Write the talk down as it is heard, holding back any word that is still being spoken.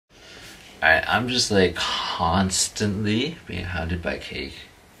Alright, I'm just like constantly being hounded by Cake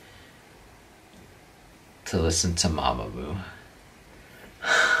to listen to Mamamoo.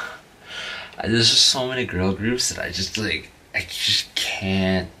 There's just so many girl groups that I just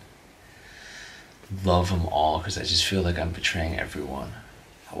can't love them all because I just feel like I'm betraying everyone.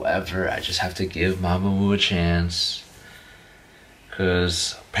 However, I just have to give Mamamoo a chance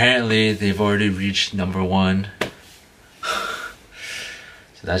because apparently they've already reached #1.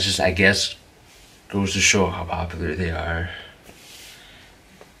 So that's just, I guess, goes to show how popular they are.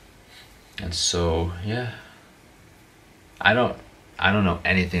 And so, yeah. I don't know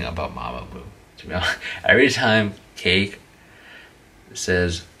anything about Mamamoo, to be honest. Every time Cake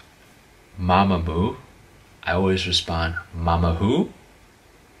says Mamamoo, I always respond, Mama who?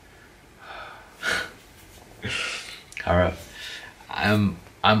 Alright. I'm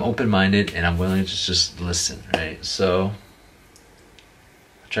open-minded and I'm willing to just listen, right? So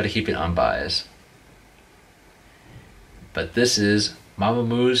try to keep it unbiased. But this is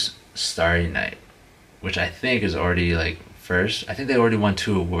Mamamoo's Starry Night, which I think is already like first. I think they already won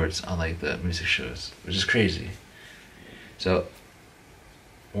 2 awards on like the music shows, which is crazy. So,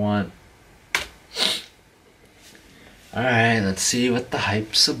 alright, let's see what the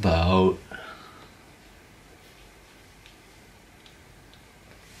hype's about.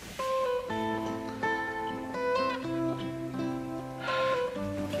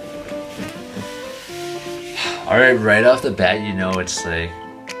 Alright, right off the bat, you know it's like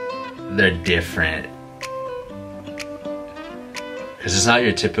they're different. Because it's not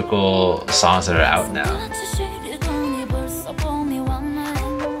your typical songs that are out now.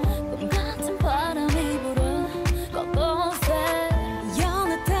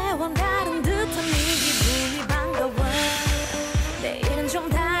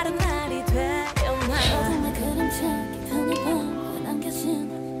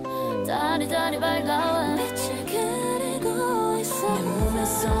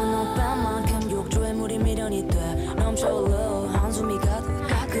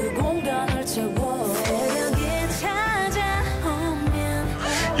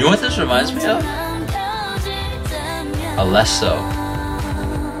 You know what this reminds me of? Alesso.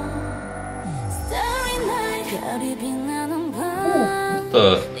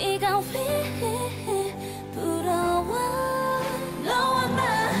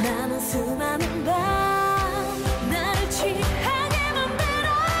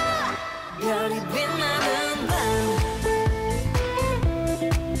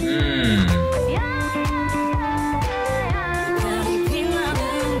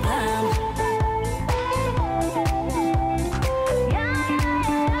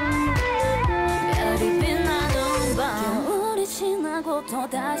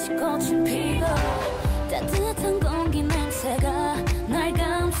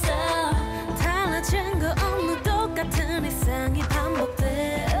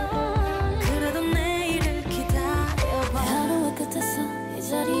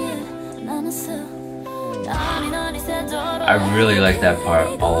 I really like that part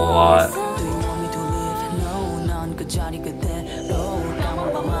a lot.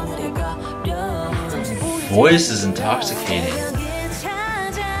 Voice is intoxicating.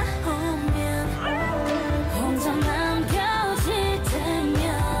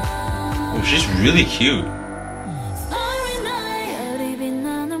 Oh, she's really cute.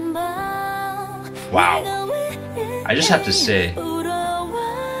 Wow. I just have to say,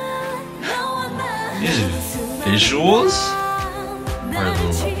 these visuals are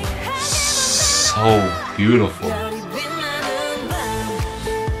so beautiful.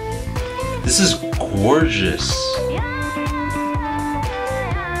 This is gorgeous.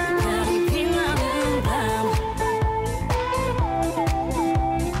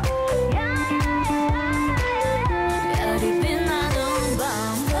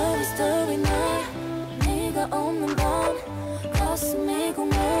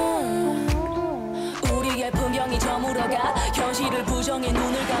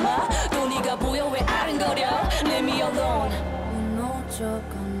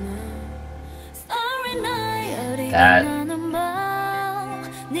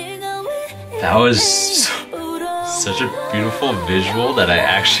 That was such a beautiful visual that I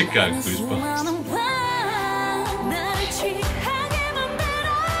actually got goosebumps.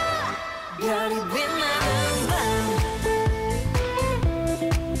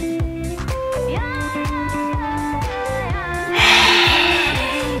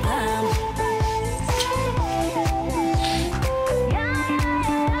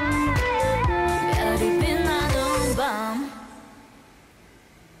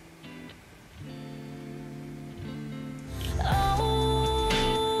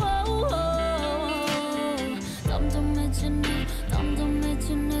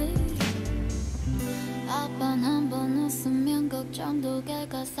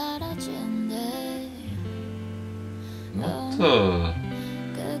 또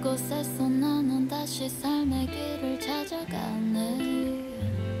그곳에서 나는 다시 삶의 길을 찾아가네.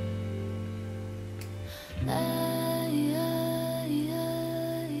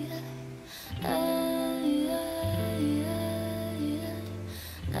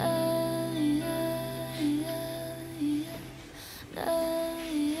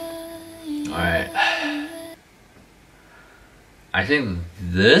 Alright. I think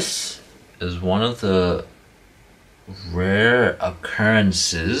this is one of the rare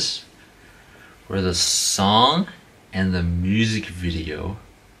occurrences where the song and the music video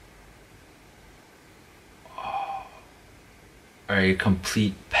are a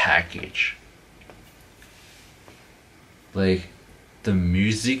complete package. Like, the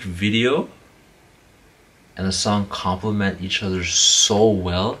music video and the song complement each other so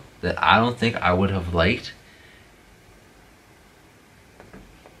well that I don't think I would have liked.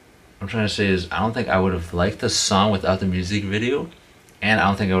 What I'm trying to say is, I don't think I would have liked the song without the music video, and I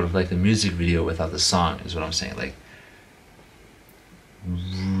don't think I would have liked the music video without the song, is what I'm saying. Like,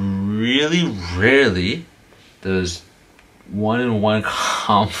 really rarely does one and one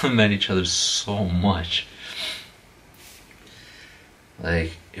complement each other so much.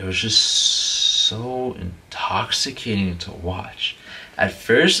 Like, it was just so intoxicating to watch. At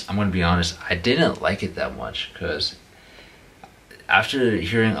first, I'm gonna be honest, I didn't like it that much, because after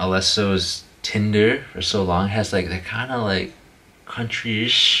hearing Alesso's Tinder for so long, it has like that kind of like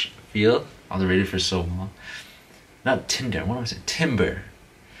country-ish feel on the radio for so long. Not Tinder, what was it? Timber.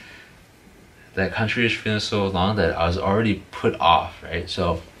 That country-ish feeling so long that I was already put off, right?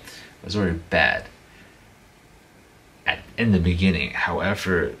 So it was already bad in the beginning.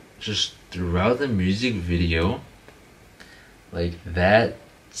 However, just throughout the music video, like that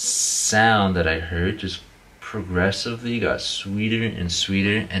sound that I heard just progressively got sweeter and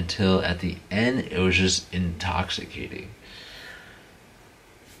sweeter until at the end it was just intoxicating.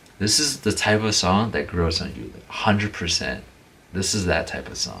 This is the type of song that grows on you, 100%. This is that type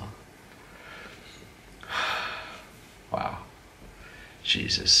of song. Wow.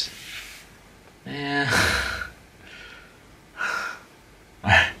 Jesus. Man.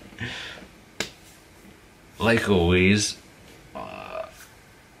 Like always,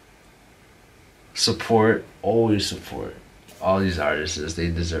 support, always support all these artists. They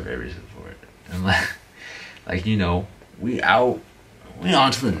deserve every support. And like you know, we on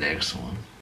to the next one.